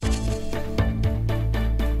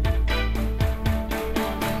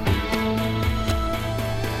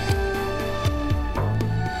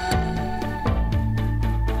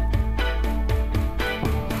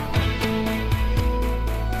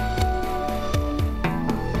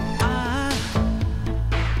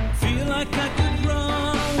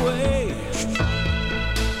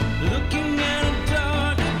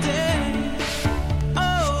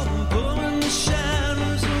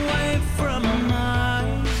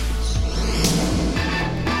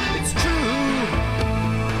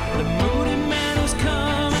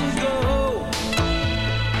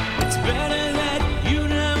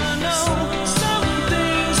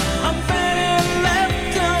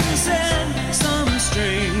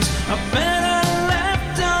are better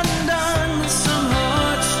left undone. Some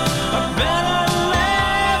hearts are better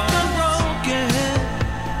left unbroken.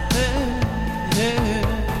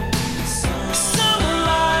 Some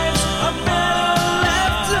lives are better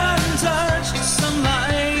left untouched. Some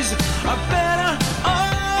lies are better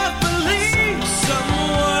off believed. Some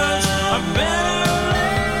words are better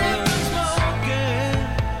left unspoken.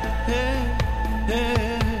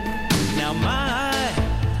 Now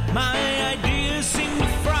my ideas seem to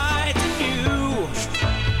frighten you.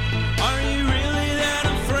 Are you really that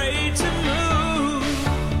afraid to move?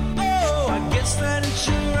 Oh, I guess that it's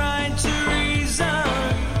your right to reason.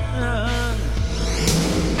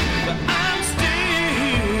 But I'm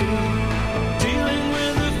still dealing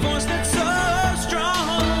with a force that's so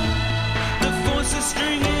strong. The force is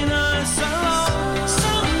stringing us along.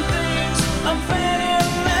 Some things are better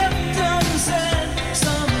left unsaid.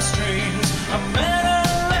 Some strings are better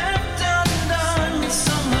left undone.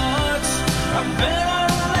 Some hearts are better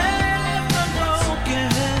left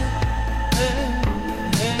unbroken.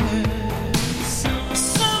 Some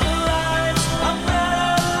lives are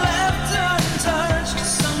better left untouched.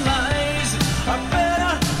 Some lies are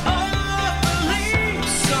better off believed.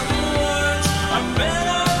 Some words are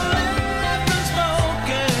better left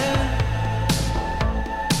unspoken.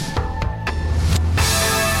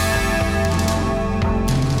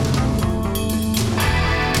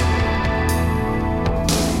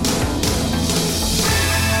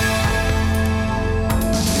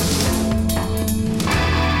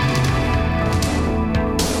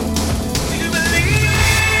 Do you believe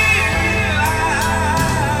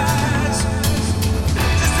lies?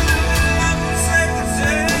 Just a little unsaid to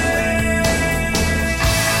say.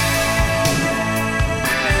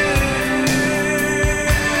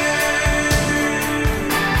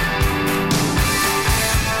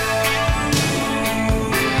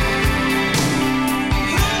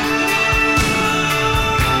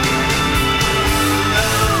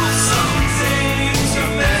 Some things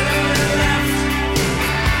are better left.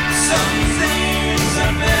 Some things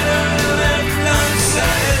are better left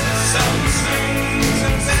unsaid. Some things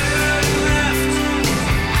are better left.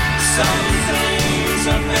 Some things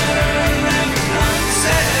are better left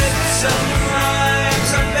unsaid. Some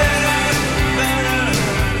lives are better.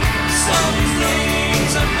 Some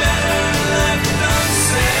things are better left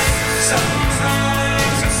unsaid. Some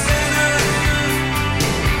lives are better.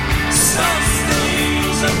 Some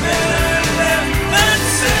things are better left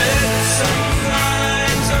unsaid. Some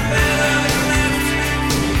lives are better left.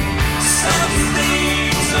 Some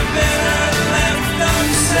things are better left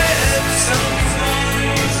unsaid. Some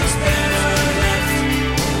things are better left.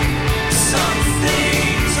 Some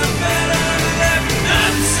things are better left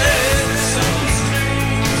unsaid. Some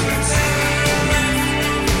things are better left.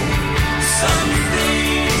 Some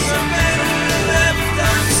things are better left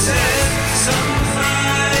unsaid. Some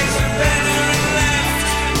lives are better left.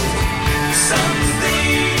 Some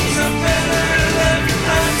things are better left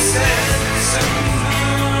unsaid. Some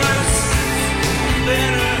words are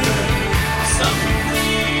better. Some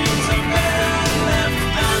things are better left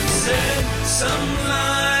unsaid. Some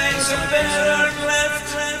lives are better left.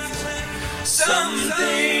 Some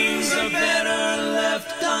things are better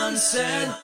left unsaid.